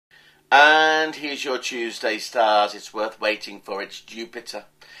And here's your Tuesday stars. It's worth waiting for. It's Jupiter.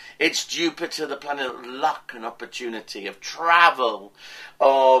 It's Jupiter, the planet of luck and opportunity, of travel,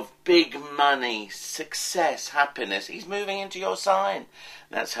 of big money, success, happiness. He's moving into your sign.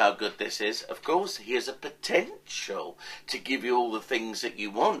 That's how good this is. Of course, he has a potential to give you all the things that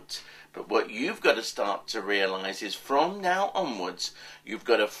you want. But what you've got to start to realise is from now onwards, you've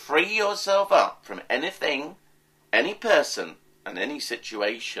got to free yourself up from anything, any person, and any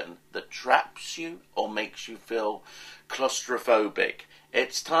situation that traps you or makes you feel claustrophobic.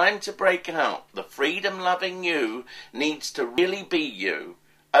 It's time to break out. The freedom-loving you needs to really be you.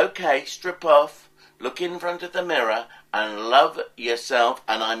 Okay, strip off, look in front of the mirror and love yourself,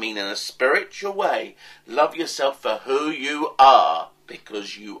 and I mean in a spiritual way, love yourself for who you are,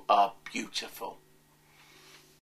 because you are beautiful.